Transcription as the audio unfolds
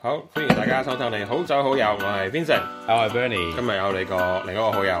好，歡迎大家收聽我哋好酒好友，我係 Vincent， 我係 Bernie， 今日有你個另一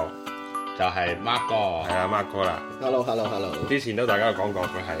個好友就係 Mark 哥，係啊 Mark 哥啦。Hello。之前都大家有講過，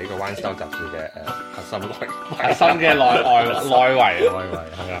佢係一個 Wine Style 雜誌嘅核心嘅內圍係啦。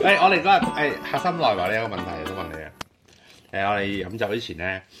我哋嗰日核心內圍呢有個問題想問你啊。我哋飲酒之前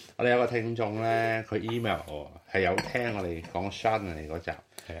咧，我哋有個聽眾咧，佢 email 係有聽我哋講 Chardonnay 嗰集，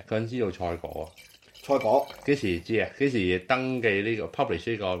佢想知道菜果。菜果幾時知啊？幾時登記呢個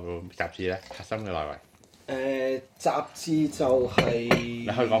publish 呢個雜誌咧？核心嘅內圍。雜誌就係你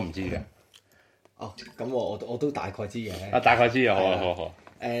可以講唔知嘅。哦，咁我都大概知嘅。大概知嘅，好。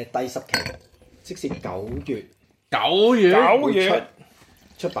第10期，即是9月9月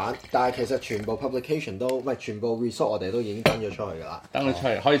出版，但係其實全部 publication 都唔係全部 resort 我哋都已經登咗出去㗎啦。登咗出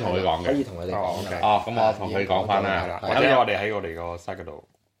去可以同佢講嘅。可以同佢哋講嘅。咁我同佢講翻啦。或者我哋喺我哋個 site 嗰度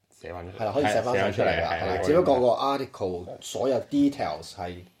寫翻出嚟。係啦，可以寫翻上出嚟㗎。只不過個 article 所有 details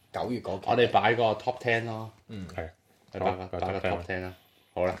係9月嗰期。我哋擺個 top 10咯。係。擺個 top 10啦。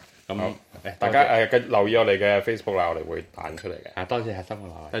好啦，咁大家留意我哋嘅 Facebook 啦，我哋會彈出嚟嘅。多謝核心嘅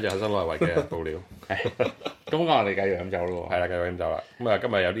內圍，多謝核心內圍嘅報料。咁我哋繼續飲酒咯喎。係啦，繼續飲酒啦。咁啊，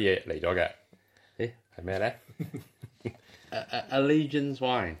今日有啲嘢嚟咗嘅。係咩咧？Allegiance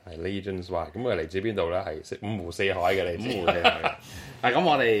wine 係 Allegiance wine。咁佢嚟自邊度咧？係五湖四海嘅嚟自。五湖四海。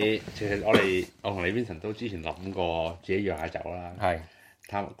咁其實我同李 Vincent 都之前諗過自己釀下酒啦。係。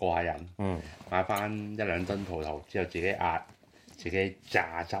過下癮。買翻1-2噸葡萄之後自己壓。自己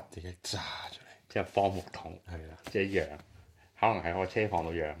榨汁，自己榨出嚟，之後放木桶，係啦，即係釀，可能喺個車房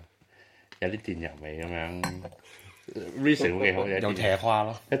度釀，有啲電油味咁樣 ，Riesling 會幾好嘅，有茄花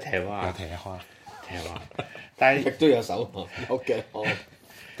咯，有茄花，但係亦都有手，OK，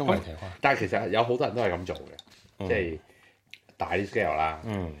都係茄花。但係其實有好多人都係咁做嘅，即係大啲 scale 啦。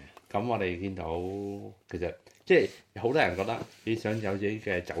咁我哋見到其實即係好多人覺得你想有自己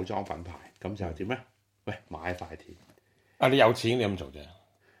嘅酒莊品牌，咁就點咧？喂，買塊田。你有錢你咁做啫，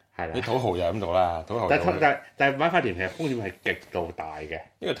係啦。你土豪就咁做啦，土豪。但係買塊田其實風險係極度大嘅，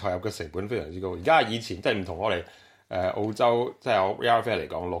因為投入嘅成本非常之高。而家以前即係唔同我哋澳洲，即係我 Yarra Valley 嚟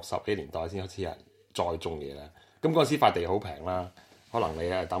講，60幾年代先開始有人再種嘢啦。咁嗰陣時塊地好平啦，可能你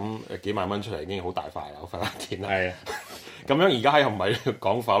抌幾萬蚊出嚟已經好大塊啦，好塊田啦。係。咁樣而家又唔係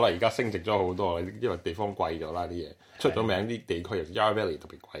講法啦，而家升值咗好多，因為地方貴咗啦，啲嘢出咗名啲地區，尤其 Yarra Valley 特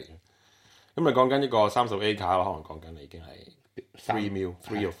別貴嘅。咁你講緊呢個30 acre 可能講緊已經係3 mil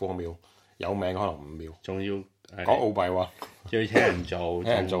or 4 mil， 有名可能5 mil， 仲要講澳幣喎，仲要請人做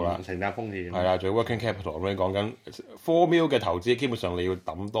啦，承擔風險。係啦，仲要 working capital 咁你講緊4 mil 嘅投資，基本上你要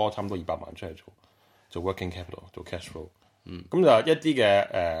抌多差唔多200萬出嚟做 working capital， 做 cash flow。咁就一啲嘅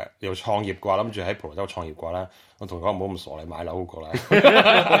又創業嘅話，諗住喺葡萄州創業嘅話咧，我同佢講唔好咁傻，你買樓好過啦。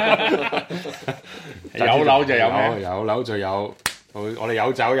有樓就有咩？有樓就有。我哋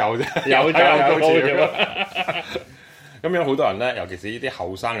有酒有啫，有酒有高。咁樣好多人咧，尤其是呢啲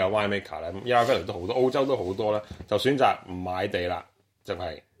後生嘅 winemaker 咧，Yarra Valley 都好多，澳洲都好多咧，就選擇唔買地啦，淨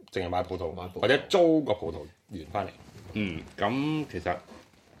係買葡萄，或者租個葡萄園翻嚟。咁其實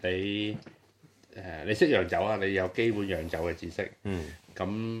你識釀酒啊，你有基本釀酒嘅知識。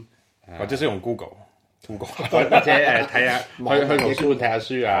咁或者識用 Google，或者睇下去圖書館睇下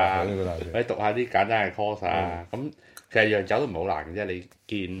書啊，或者讀下啲簡單嘅 course 啊。咁其實釀酒都唔係好難嘅啫，你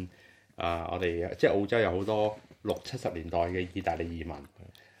見我哋即係澳洲有好多60-70年代嘅意大利移民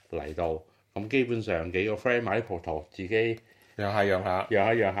嚟到，咁基本上幾個 friend 買啲葡萄，自己釀下，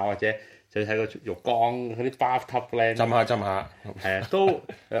或者就睇個浴缸嗰啲 bathtub land 浸下，係啊，都我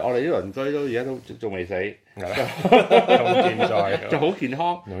哋啲鄰居都而家都仲未死，就好健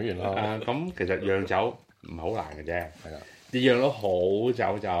康。咁其實釀酒唔係好難嘅啫，係啦，你釀到好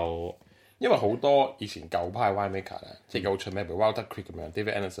酒就。因為好多以前舊派 winemaker 咧，即係好出名，譬如 Walter Crick 咁樣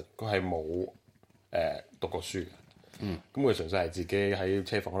 ，David Anderson， 佢係冇讀過書嘅。咁佢純粹係自己喺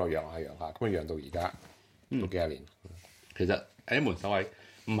車房嗰度釀下，咁佢釀到而家都幾廿年。其實係一門手藝，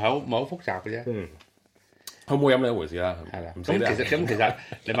唔係好複雜嘅啫。好冇飲另一回事啦。係啦。咁其實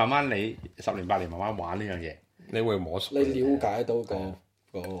你慢慢10年8年慢慢玩呢樣嘢，你會摸熟。你了解到個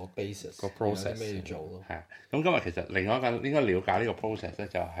basis 個 process 咩要做咯。係啊。咁今日其實另外一個應該了解呢個 process 咧，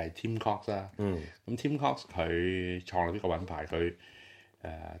就係 Tim Cox 啦。咁 Tim Cox 佢創立呢個品牌，佢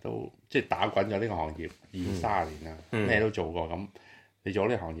都即係打滾咗呢個行業20-30年啦，咩都做過。咁你做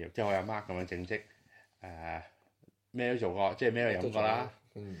呢個行業，即係我阿媽咁樣正職，咩都做過，即係咩都飲過啦。